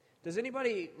Does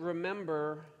anybody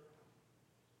remember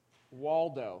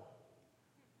Waldo?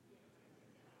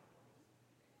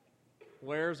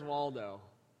 Where's Waldo?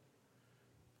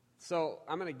 So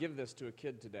I'm going to give this to a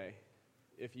kid today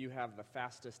if you have the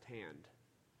fastest hand.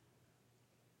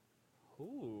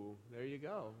 Ooh, there you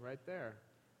go, right there.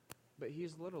 But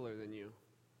he's littler than you.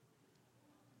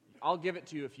 I'll give it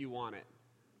to you if you want it,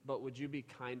 but would you be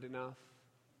kind enough?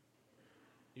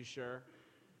 You sure?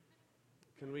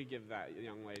 Can we give that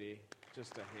young lady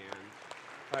just a hand?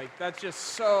 Like, that's just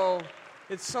so,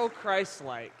 it's so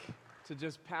Christ-like to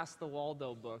just pass the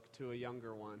Waldo book to a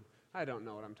younger one. I don't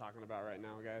know what I'm talking about right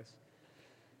now, guys.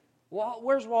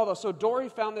 Where's Waldo? So Dory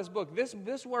found this book.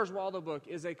 This Where's Waldo book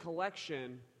is a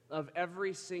collection of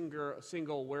every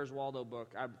single Where's Waldo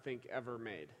book I think ever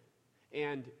made.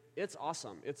 And it's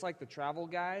awesome. It's like the travel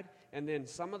guide, and then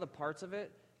some of the parts of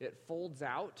it, it folds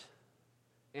out.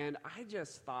 And I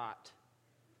just thought,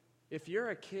 if you're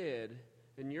a kid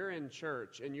and you're in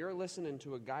church and you're listening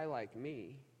to a guy like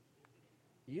me,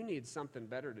 you need something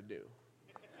better to do.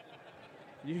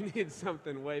 You need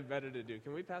something way better to do.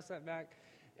 Can we pass that back?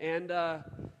 And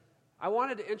I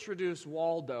wanted to introduce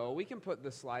Waldo. We can put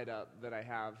the slide up that I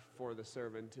have for the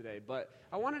sermon today. But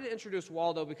I wanted to introduce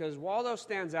Waldo because Waldo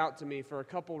stands out to me for a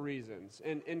couple reasons.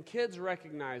 And kids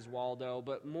recognize Waldo,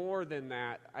 but more than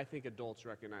that, I think adults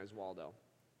recognize Waldo.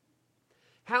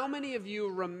 How many of you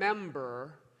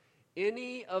remember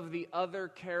any of the other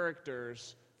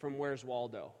characters from Where's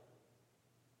Waldo?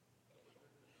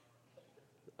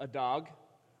 A dog?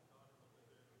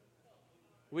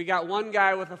 We got one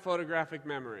guy with a photographic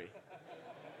memory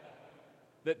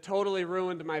that totally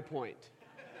ruined my point.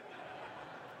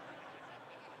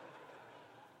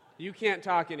 You can't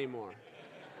talk anymore.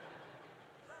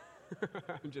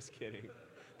 I'm just kidding.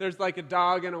 There's like a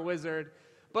dog and a wizard.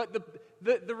 But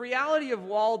the reality of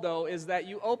Waldo is that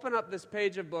you open up this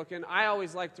page of book, and I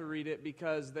always like to read it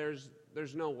because there's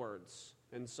no words.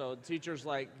 And so teachers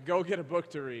like, go get a book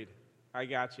to read. I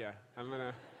got you.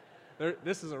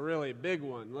 This is a really big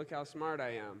one. Look how smart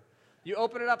I am. You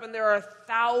open it up, and there are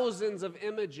thousands of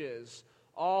images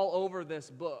all over this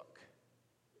book.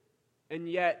 And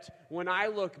yet, when I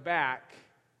look back,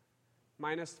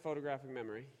 minus the photographic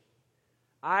memory,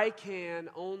 I can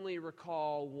only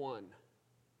recall one.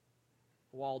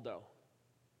 Waldo.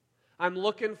 I'm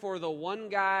looking for the one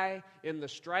guy in the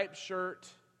striped shirt,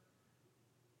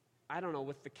 I don't know,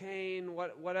 with the cane,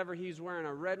 whatever he's wearing,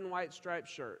 a red and white striped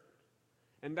shirt.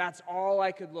 And that's all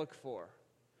I could look for.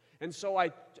 And so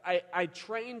I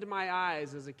trained my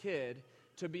eyes as a kid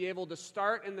to be able to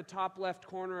start in the top left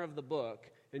corner of the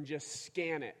book and just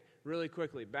scan it really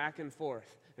quickly, back and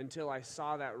forth, until I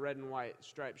saw that red and white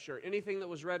striped shirt. Anything that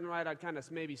was red and white, I'd kind of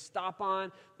maybe stop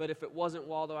on, but if it wasn't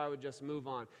Waldo, I would just move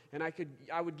on. And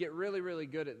I would get really, really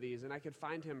good at these, and I could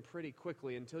find him pretty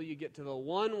quickly until you get to the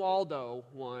one Waldo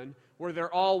one where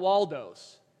they're all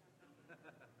Waldos.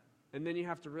 And then you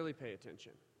have to really pay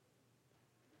attention.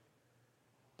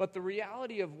 But the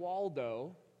reality of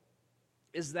Waldo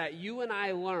is that you and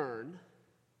I learn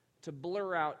to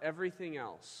blur out everything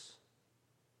else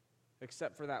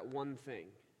except for that one thing,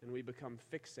 and we become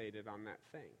fixated on that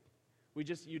thing.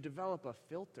 You develop a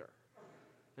filter,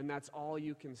 and that's all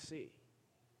you can see.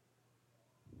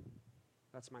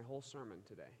 That's my whole sermon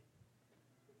today.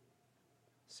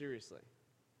 Seriously.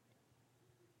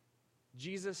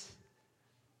 Jesus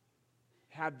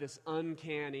had this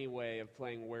uncanny way of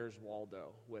playing Where's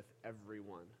Waldo with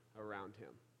everyone around him.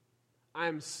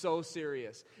 I'm so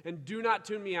serious. And do not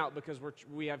tune me out because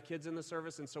we have kids in the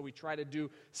service, and so we try to do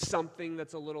something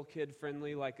that's a little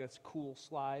kid-friendly, like a cool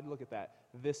slide. Look at that.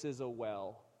 This is a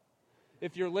well.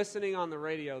 If you're listening on the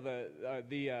radio,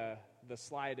 the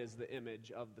slide is the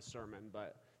image of the sermon,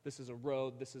 but this is a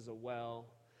road, this is a well.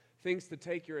 Things to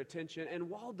take your attention. And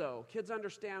Waldo, kids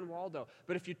understand Waldo.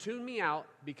 But if you tune me out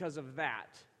because of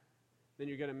that, then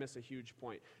you're going to miss a huge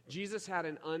point. Jesus had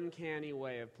an uncanny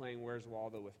way of playing Where's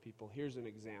Waldo with people. Here's an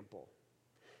example.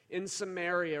 In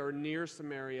Samaria, or near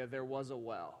Samaria, there was a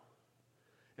well.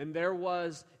 And there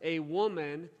was a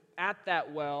woman at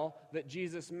that well that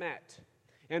Jesus met.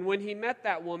 And when he met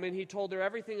that woman, he told her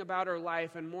everything about her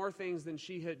life and more things than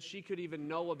she could even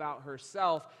know about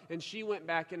herself. And she went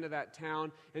back into that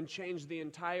town and changed the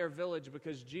entire village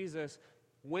because Jesus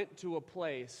went to a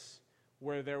place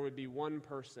where there would be one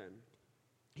person.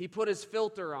 He put his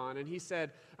filter on and he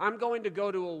said, I'm going to go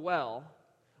to a well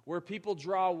where people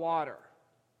draw water.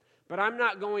 But I'm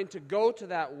not going to go to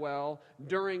that well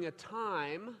during a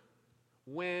time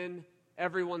when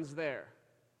everyone's there.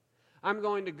 I'm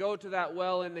going to go to that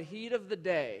well in the heat of the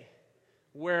day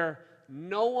where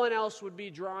no one else would be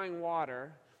drawing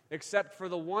water, except for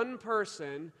the one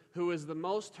person who is the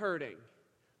most hurting,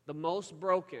 the most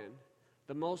broken,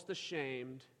 the most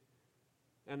ashamed,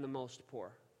 and the most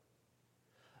poor.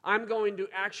 I'm going to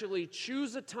actually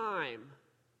choose a time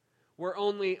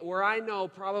where I know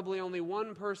probably only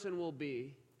one person will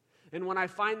be. And when I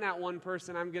find that one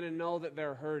person, I'm going to know that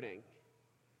they're hurting.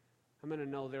 I'm going to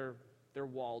know they're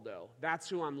Waldo. That's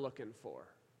who I'm looking for.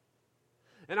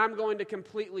 And I'm going to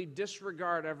completely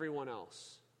disregard everyone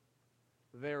else.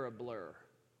 They're a blur.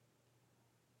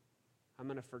 I'm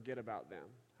going to forget about them.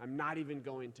 I'm not even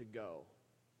going to go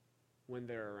when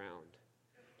they're around.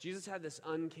 Jesus had this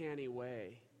uncanny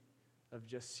way of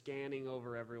just scanning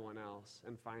over everyone else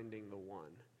and finding the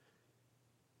one.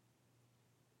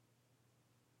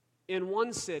 In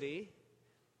one city,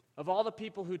 of all the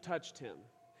people who touched him,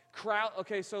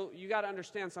 okay, so you got to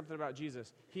understand something about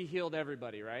Jesus. He healed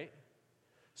everybody, right?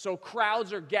 So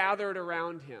crowds are gathered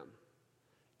around him,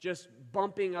 just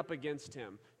bumping up against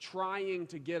him, trying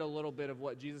to get a little bit of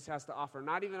what Jesus has to offer,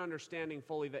 not even understanding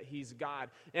fully that he's God.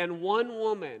 And one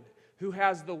woman who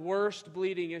has the worst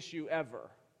bleeding issue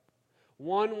ever,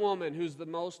 one woman who's the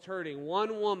most hurting,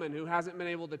 one woman who hasn't been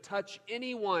able to touch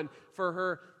anyone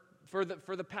for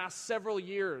the past several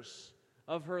years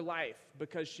of her life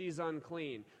because she's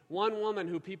unclean, one woman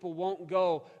who people won't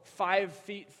go 5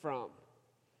 feet from,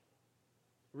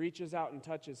 reaches out and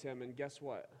touches him, and guess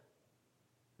what?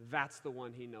 That's the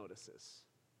one he notices.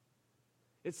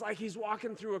 It's like he's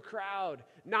walking through a crowd,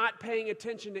 not paying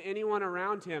attention to anyone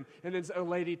around him, and then a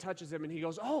lady touches him, and he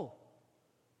goes, "Oh,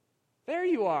 there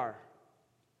you are.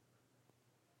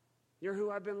 You're who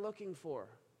I've been looking for."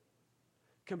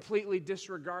 Completely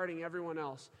disregarding everyone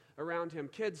else around him.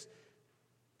 Kids,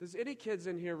 does any kids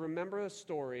in here remember a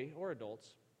story, or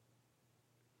adults,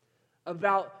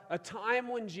 about a time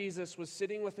when Jesus was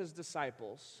sitting with his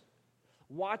disciples,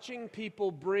 watching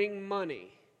people bring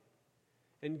money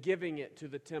and giving it to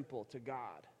the temple, to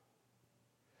God?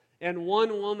 And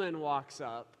one woman walks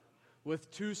up with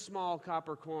 2 small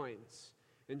copper coins,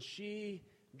 and she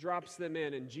drops them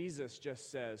in, and Jesus just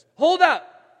says, "Hold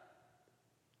up!"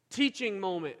 Teaching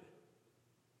moment.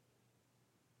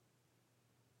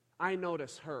 I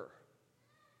notice her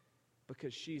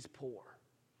because she's poor.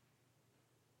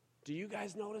 Do you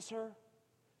guys notice her?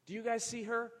 Do you guys see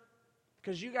her?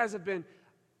 Because you guys have been,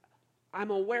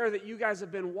 I'm aware that you guys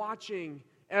have been watching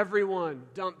everyone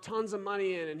dump tons of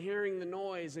money in and hearing the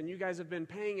noise, and you guys have been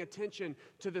paying attention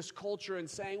to this culture and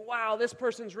saying, "Wow, this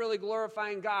person's really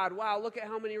glorifying God. Wow, look at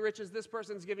how many riches this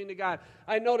person's giving to God.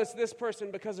 I notice this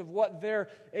person because of what they're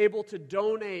able to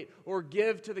donate or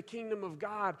give to the kingdom of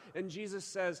God." And Jesus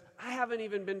says, "I haven't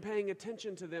even been paying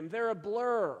attention to them. They're a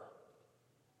blur.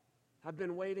 I've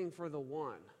been waiting for the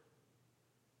one.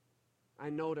 I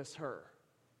notice her."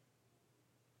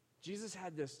 Jesus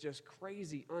had this just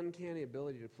crazy, uncanny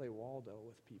ability to play Waldo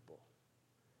with people.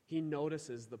 He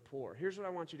notices the poor. Here's what I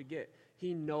want you to get.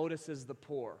 He notices the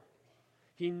poor.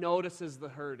 He notices the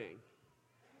hurting.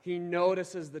 He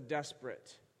notices the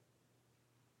desperate.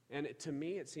 And to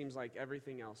me, it seems like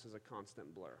everything else is a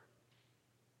constant blur.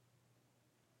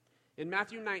 In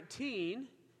Matthew 19,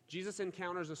 Jesus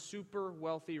encounters a super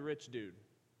wealthy rich dude.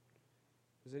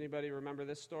 Does anybody remember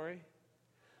this story?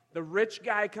 The rich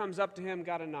guy comes up to him,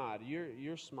 got a nod.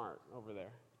 You're smart over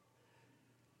there.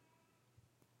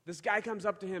 This guy comes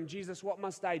up to him, "Jesus, what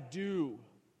must I do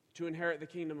to inherit the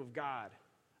kingdom of God?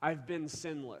 I've been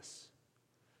sinless."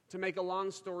 To make a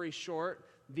long story short,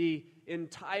 the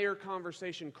entire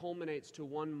conversation culminates to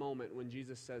one moment when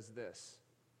Jesus says this: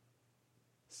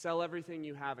 "Sell everything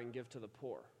you have and give to the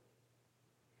poor."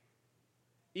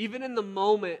 Even in the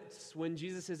moments when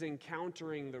Jesus is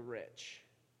encountering the rich,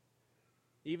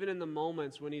 even in the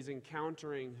moments when he's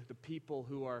encountering the people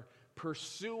who are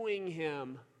pursuing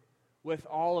him with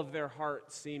all of their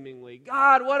heart, seemingly,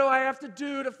 "God, what do I have to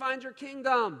do to find your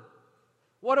kingdom?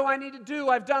 What do I need to do?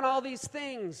 I've done all these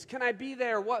things. Can I be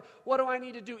there? What do I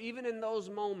need to do?" Even in those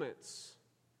moments,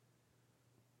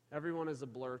 everyone is a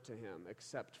blur to him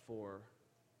except for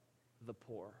the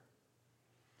poor.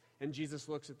 And Jesus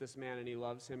looks at this man and he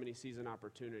loves him and he sees an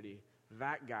opportunity.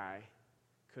 That guy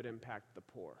could impact the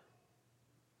poor.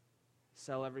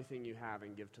 Sell everything you have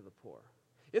and give to the poor.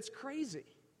 It's crazy.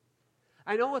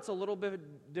 I know it's a little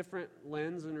bit different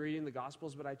lens in reading the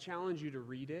Gospels, but I challenge you to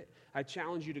read it. I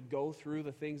challenge you to go through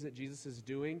the things that Jesus is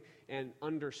doing and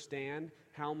understand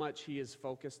how much he is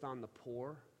focused on the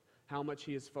poor, how much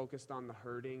he is focused on the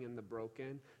hurting and the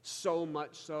broken, so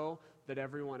much so that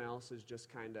everyone else is just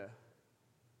kind of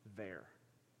there,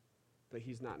 but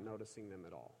he's not noticing them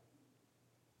at all.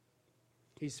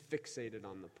 He's fixated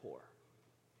on the poor.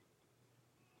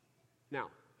 Now,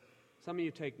 Some of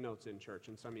you take notes in church,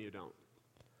 and some of you don't.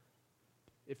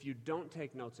 If you don't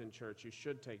take notes in church, you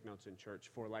should take notes in church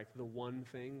for like the one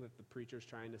thing that the preacher's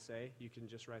trying to say. You can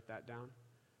just write that down.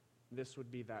 This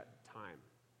would be that time.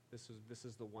 This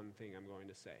is the one thing I'm going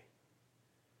to say.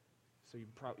 So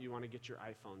you want to get your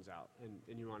iPhones out,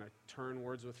 and you want to turn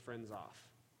Words with Friends off.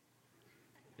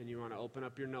 And you want to open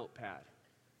up your notepad.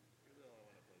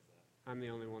 I'm the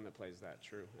only one that plays that,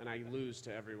 true. And I lose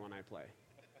to everyone I play.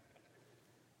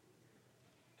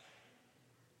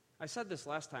 I said this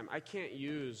last time. I can't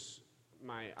use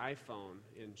my iPhone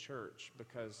in church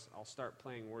because I'll start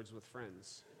playing Words with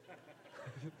Friends.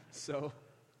 So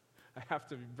I have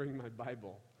to bring my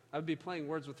Bible. I would be playing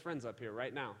Words with Friends up here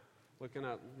right now, looking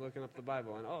up the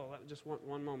Bible. And just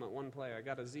one moment, one play. I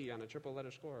got a Z on a triple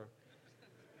letter score.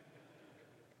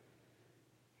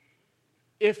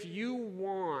 If you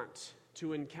want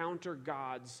to encounter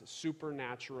God's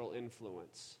supernatural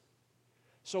influence,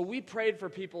 so we prayed for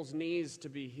people's knees to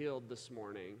be healed this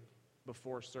morning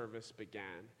before service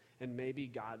began, and maybe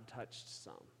God touched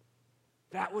some.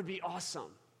 That would be awesome.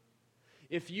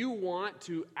 If you want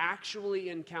to actually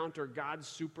encounter God's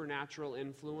supernatural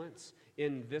influence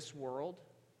in this world,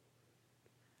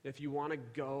 if you want to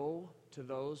go to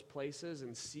those places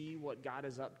and see what God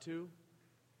is up to,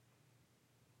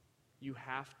 you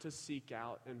have to seek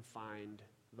out and find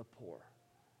the poor.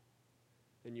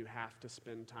 And you have to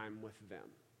spend time with them.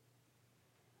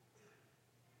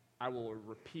 I will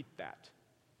repeat that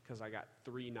because I got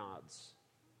 3 nods.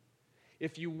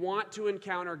 If you want to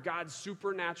encounter God's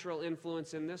supernatural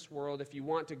influence in this world, if you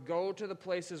want to go to the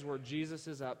places where Jesus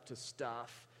is up to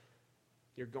stuff,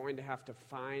 you're going to have to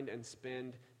find and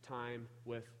spend time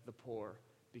with the poor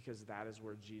because that is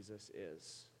where Jesus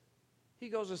is. He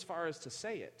goes as far as to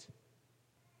say it.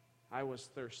 I was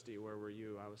thirsty, where were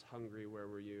you? I was hungry, where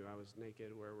were you? I was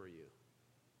naked, where were you?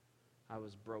 I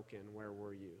was broken, where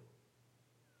were you?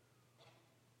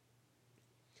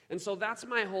 And so that's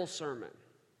my whole sermon.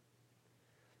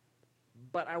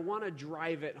 But I want to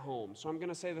drive it home. So I'm going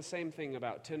to say the same thing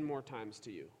about 10 more times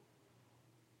to you.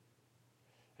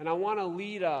 And I want to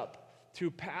lead up to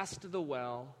past the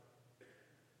well,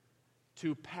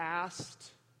 to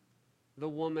past the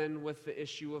woman with the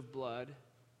issue of blood,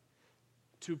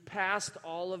 to past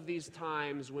all of these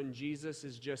times when Jesus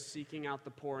is just seeking out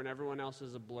the poor and everyone else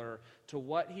is a blur, to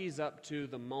what he's up to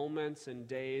the moments and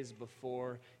days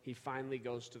before he finally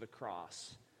goes to the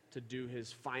cross to do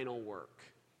his final work.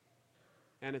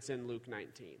 And it's in Luke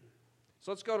 19.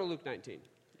 So let's go to Luke 19.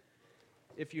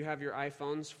 If you have your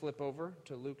iPhones, flip over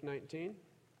to Luke 19,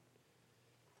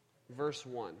 verse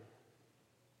 1.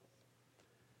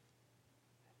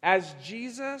 As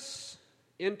Jesus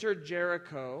entered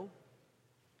Jericho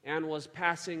and was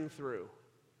passing through.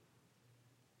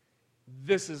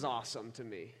 This is awesome to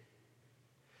me.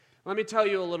 Let me tell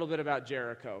you a little bit about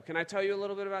Jericho. Can I tell you a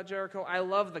little bit about Jericho? I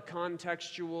love the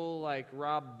contextual, like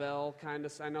Rob Bell kind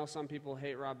of, I know some people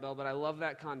hate Rob Bell, but I love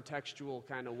that contextual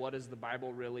kind of what is the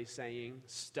Bible really saying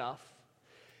stuff.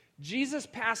 Jesus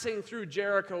passing through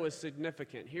Jericho is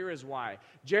significant. Here is why.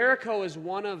 Jericho is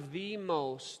one of the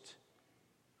most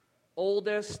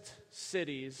oldest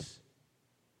cities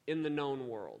in the known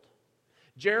world.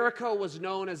 Jericho was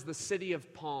known as the city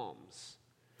of palms.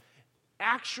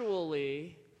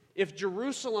 Actually, if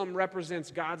Jerusalem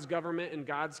represents God's government and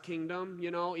God's kingdom,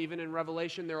 even in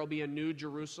Revelation, there will be a new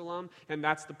Jerusalem, and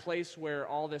that's the place where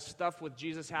all this stuff with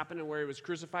Jesus happened and where he was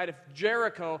crucified. If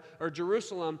Jericho or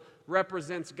Jerusalem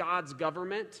represents God's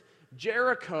government,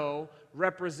 Jericho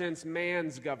represents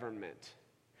man's government.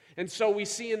 And so we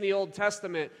see in the Old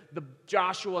Testament the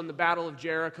Joshua and the Battle of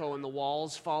Jericho and the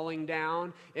walls falling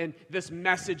down and this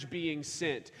message being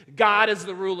sent. God is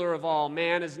the ruler of all.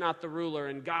 Man is not the ruler,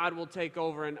 and God will take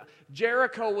over. And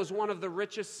Jericho was one of the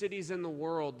richest cities in the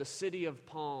world, the city of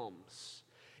palms.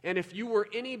 And if you were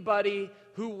anybody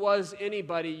who was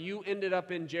anybody, you ended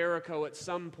up in Jericho at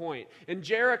some point. And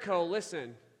Jericho,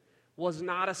 listen, was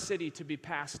not a city to be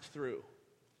passed through.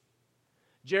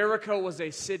 Jericho was a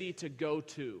city to go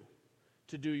to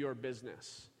do your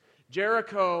business.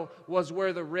 Jericho was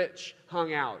where the rich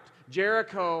hung out.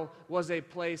 Jericho was a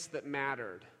place that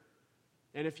mattered.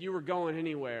 And if you were going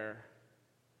anywhere,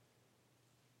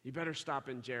 you better stop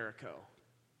in Jericho,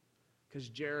 because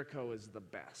Jericho is the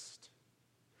best.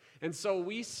 And so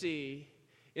we see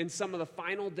in some of the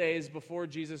final days before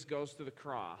Jesus goes to the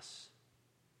cross,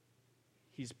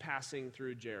 he's passing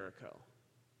through Jericho.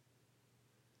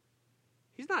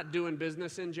 He's not doing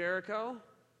business in Jericho.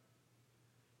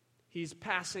 He's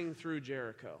passing through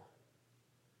Jericho.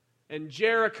 And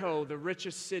Jericho, the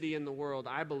richest city in the world,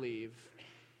 I believe,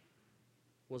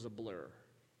 was a blur.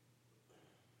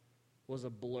 was a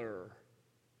blur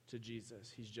to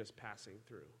Jesus. He's just passing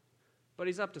through. But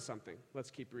he's up to something.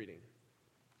 Let's keep reading.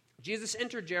 Jesus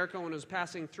entered Jericho and was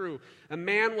passing through. A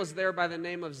man was there by the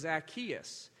name of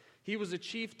Zacchaeus. He was a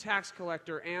chief tax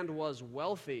collector and was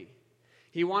wealthy.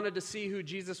 He wanted to see who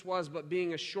Jesus was, but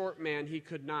being a short man, he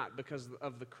could not because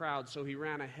of the crowd. So he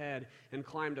ran ahead and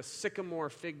climbed a sycamore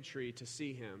fig tree to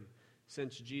see him,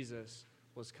 since Jesus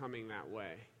was coming that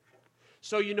way.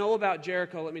 So you know about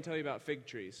Jericho. Let me tell you about fig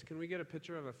trees. Can we get a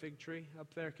picture of a fig tree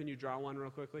up there? Can you draw one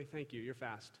real quickly? Thank you. You're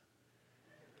fast.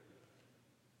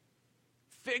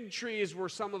 Fig trees were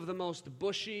some of the most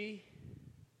bushy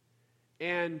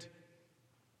and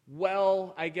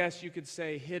I guess you could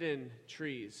say hidden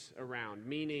trees around,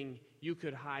 meaning you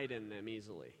could hide in them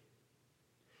easily.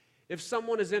 If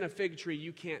someone is in a fig tree,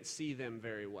 you can't see them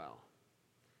very well.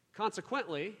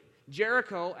 Consequently,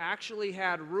 Jericho actually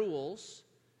had rules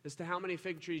as to how many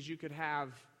fig trees you could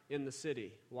have in the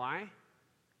city. Why?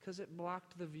 Because it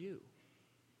blocked the view.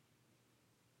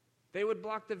 They would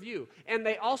block the view. And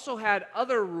they also had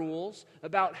other rules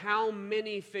about how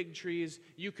many fig trees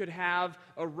you could have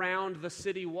around the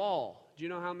city wall. Do you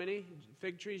know how many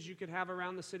fig trees you could have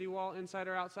around the city wall, inside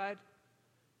or outside?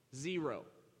 0.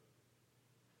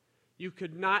 You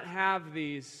could not have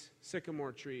these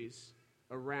sycamore trees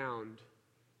around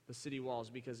the city walls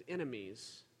because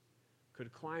enemies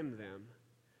could climb them,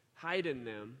 hide in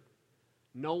them,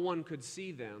 no one could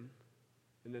see them,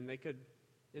 and then they could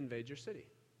invade your city.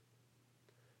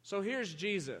 So here's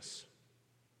Jesus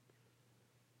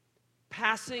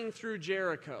passing through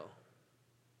Jericho.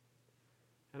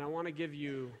 And I want to give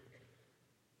you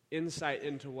insight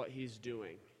into what he's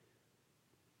doing.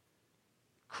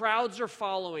 Crowds are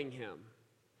following him.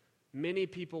 Many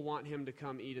people want him to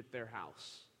come eat at their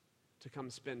house, to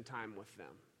come spend time with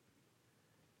them.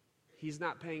 He's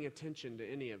not paying attention to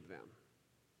any of them.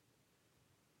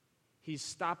 He's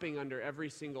stopping under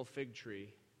every single fig tree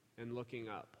and looking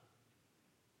up,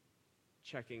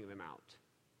 checking them out.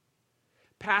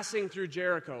 Passing through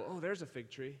Jericho. Oh, there's a fig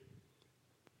tree.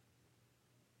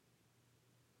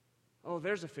 Oh,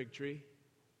 there's a fig tree.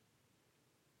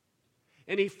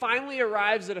 And he finally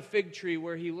arrives at a fig tree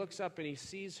where he looks up and he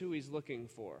sees who he's looking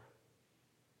for.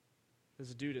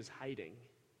 This dude is hiding.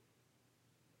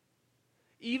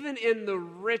 Even in the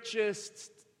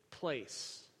richest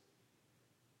place,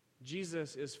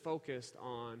 Jesus is focused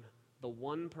on the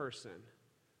one person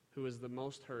who is the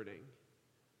most hurting,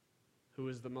 who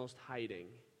is the most hiding,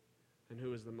 and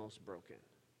who is the most broken.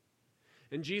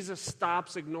 And Jesus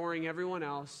stops ignoring everyone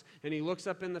else, and he looks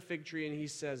up in the fig tree and he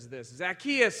says this,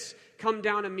 Zacchaeus, come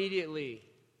down immediately.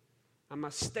 I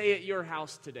must stay at your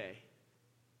house today.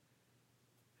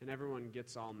 And everyone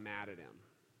gets all mad at him.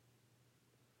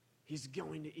 He's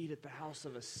going to eat at the house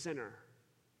of a sinner.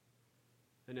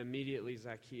 And immediately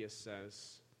Zacchaeus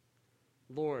says,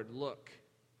 Lord, look,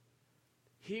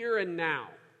 here and now,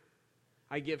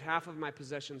 I give half of my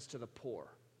possessions to the poor.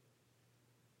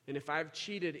 And if I've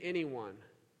cheated anyone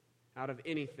out of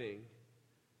anything,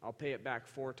 I'll pay it back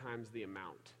 4 times the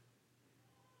amount.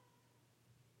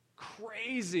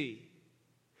 Crazy.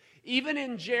 Even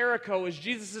in Jericho, as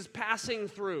Jesus is passing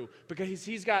through, because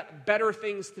he's got better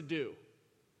things to do.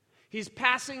 He's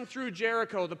passing through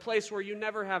Jericho, the place where you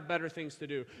never have better things to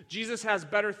do. Jesus has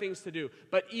better things to do.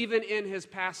 But even in his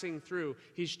passing through,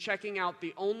 he's checking out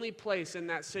the only place in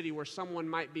that city where someone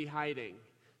might be hiding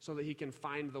so that he can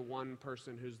find the one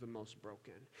person who's the most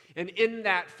broken. And in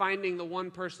that, finding the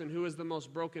one person who is the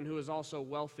most broken, who is also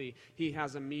wealthy, he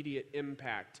has immediate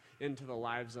impact into the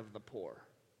lives of the poor.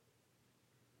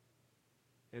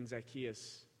 And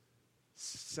Zacchaeus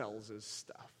sells his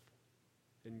stuff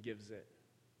and gives it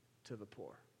to the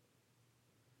poor.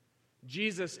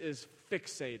 Jesus is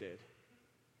fixated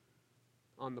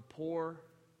on the poor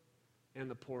and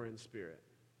the poor in spirit.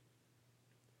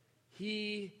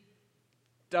 He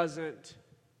doesn't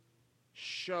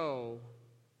show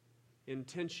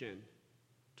intention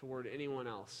toward anyone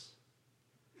else.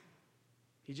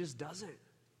 He just doesn't.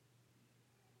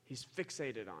 He's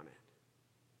fixated on it.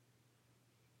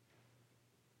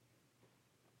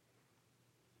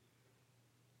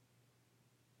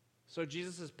 So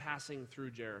Jesus is passing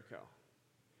through Jericho.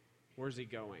 Where's he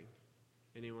going?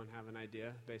 Anyone have an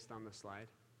idea based on the slide?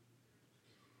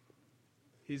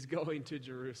 He's going to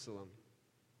Jerusalem.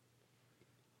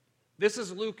 This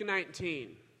is Luke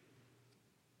 19.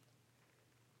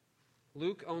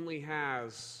 Luke only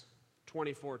has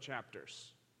 24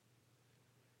 chapters.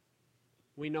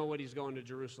 We know what he's going to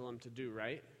Jerusalem to do,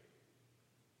 right?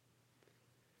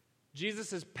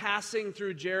 Jesus is passing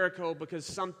through Jericho because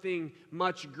something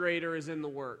much greater is in the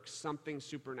works, something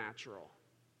supernatural.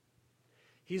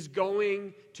 He's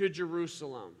going to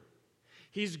Jerusalem.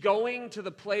 He's going to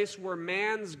the place where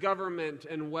man's government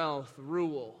and wealth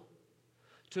rule,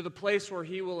 to the place where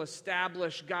he will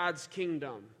establish God's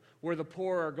kingdom, where the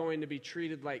poor are going to be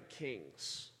treated like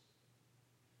kings.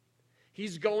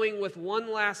 He's going with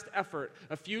one last effort,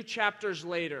 a few chapters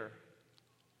later,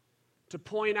 to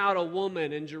point out a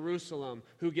woman in Jerusalem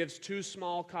who gives 2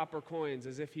 small copper coins,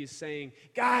 as if he's saying,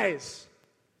 guys,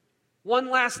 one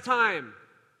last time,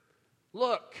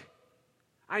 look,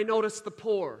 I noticed the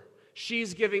poor.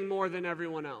 She's giving more than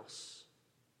everyone else.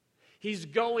 He's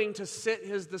going to sit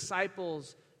his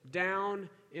disciples down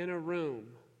in a room.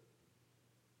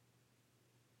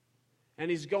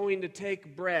 And he's going to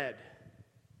take bread.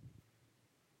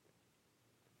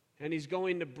 And he's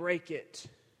going to break it.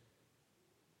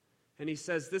 And he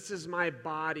says, this is my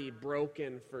body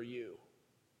broken for you.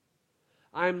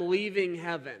 I'm leaving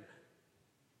heaven.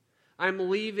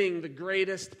 I'm leaving the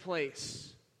greatest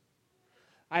place.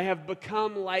 I have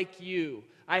become like you.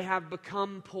 I have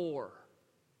become poor.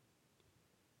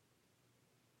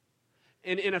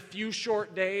 And in a few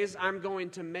short days, I'm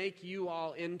going to make you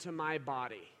all into my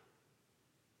body.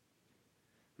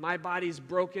 My body's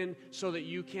broken so that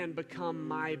you can become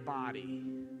my body.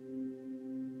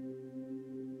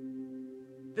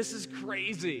 This is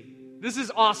crazy. This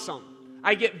is awesome.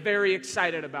 I get very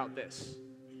excited about this.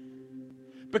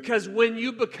 Because when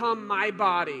you become my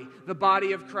body, the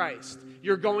body of Christ,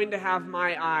 you're going to have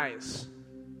my eyes.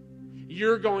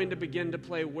 You're going to begin to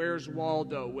play Where's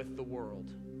Waldo with the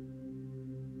world.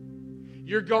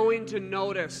 You're going to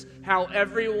notice how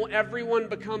everyone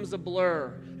becomes a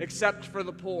blur except for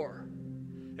the poor,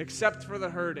 except for the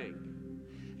hurting.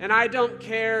 And I don't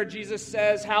care, Jesus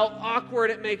says, how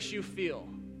awkward it makes you feel.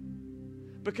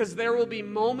 Because there will be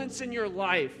moments in your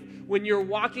life when you're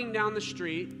walking down the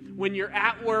street, when you're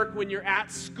at work, when you're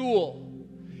at school,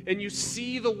 and you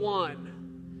see the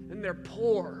one, and they're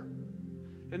poor,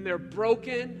 and they're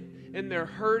broken, and they're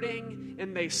hurting,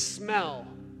 and they smell,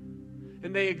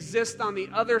 and they exist on the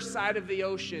other side of the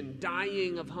ocean,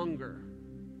 dying of hunger.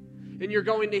 And you're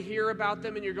going to hear about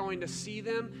them, and you're going to see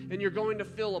them, and you're going to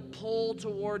feel a pull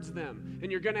towards them,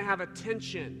 and you're going to have a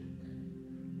tension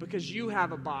because you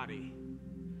have a body.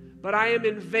 But I am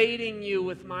invading you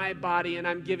with my body, and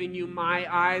I'm giving you my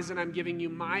eyes, and I'm giving you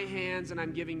my hands, and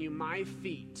I'm giving you my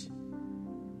feet.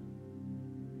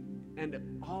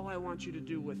 And all I want you to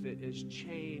do with it is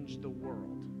change the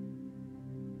world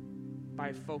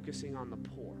by focusing on the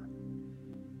poor.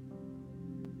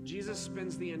 Jesus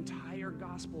spends the entire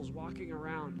Gospels walking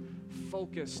around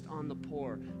focused on the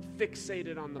poor,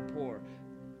 fixated on the poor.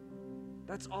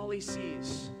 That's all he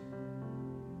sees.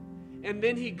 And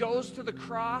then he goes to the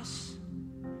cross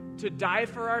to die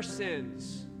for our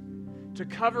sins, to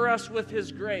cover us with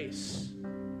his grace.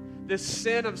 This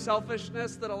sin of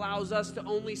selfishness that allows us to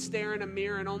only stare in a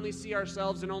mirror and only see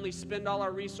ourselves and only spend all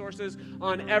our resources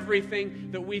on everything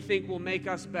that we think will make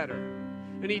us better.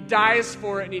 And he dies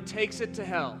for it, and he takes it to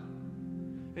hell.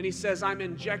 And he says, I'm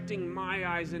injecting my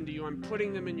eyes into you. I'm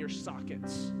putting them in your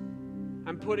sockets.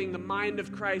 I'm putting the mind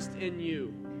of Christ in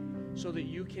you, so that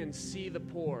you can see the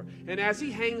poor. And as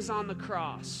he hangs on the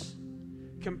cross,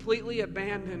 completely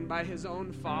abandoned by his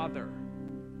own Father,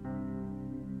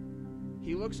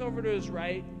 he looks over to his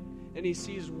right and he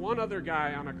sees one other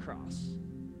guy on a cross.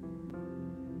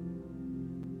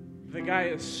 The guy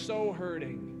is so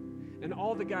hurting, and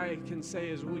all the guy can say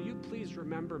is, will you please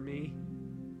remember me?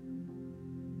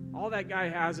 All that guy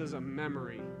has is a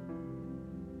memory.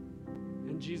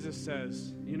 And Jesus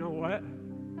says, you know what?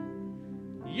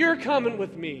 You're coming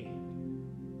with me.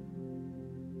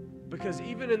 Because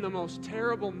even in the most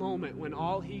terrible moment, when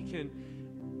all he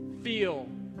can feel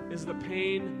is the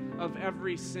pain of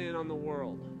every sin on the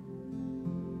world,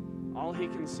 all he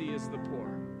can see is the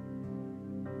poor.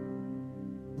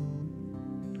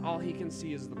 All he can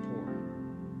see is the poor.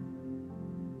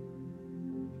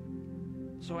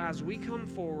 So as we come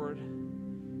forward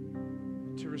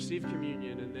to receive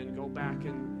communion and then go back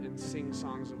and sing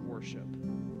songs of worship,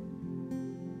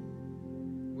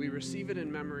 we receive it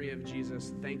in memory of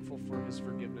Jesus, thankful for his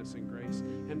forgiveness and grace.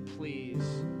 And please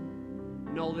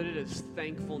know that it is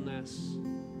thankfulness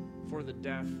for the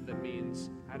death that means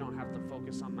I don't have to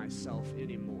focus on myself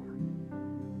anymore.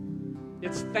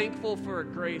 It's thankful for a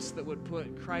grace that would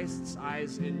put Christ's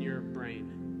eyes in your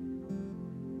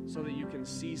brain so that you can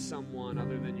see someone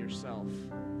other than yourself,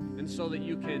 and so that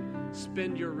you can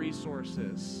spend your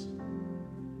resources.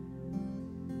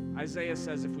 Isaiah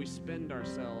says if we spend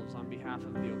ourselves on behalf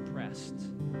of the oppressed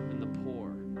and the poor,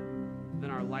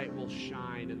 then our light will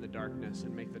shine in the darkness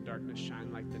and make the darkness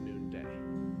shine like the noonday.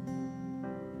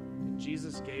 And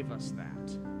Jesus gave us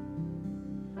that.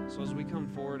 So as we come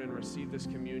forward and receive this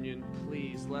communion,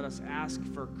 please let us ask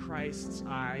for Christ's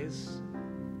eyes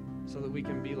so that we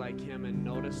can be like him and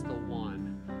notice the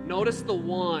one. Notice the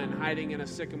one hiding in a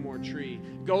sycamore tree.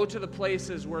 Go to the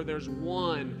places where there's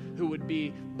one who would be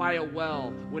by a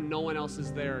well when no one else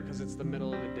is there because it's the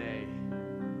middle of the day.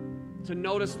 To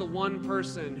notice the one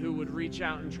person who would reach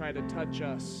out and try to touch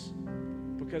us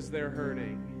because they're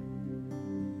hurting.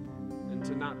 And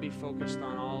to not be focused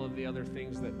on all of the other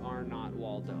things that are not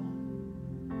Waldo.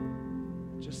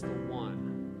 Just the one.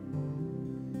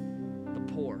 The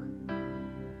poor.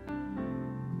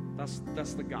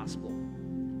 That's the gospel.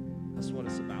 That's what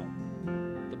it's about.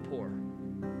 The poor.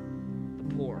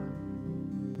 The poor.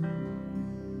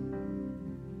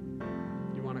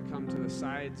 You want to come to the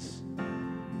sides?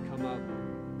 Come up.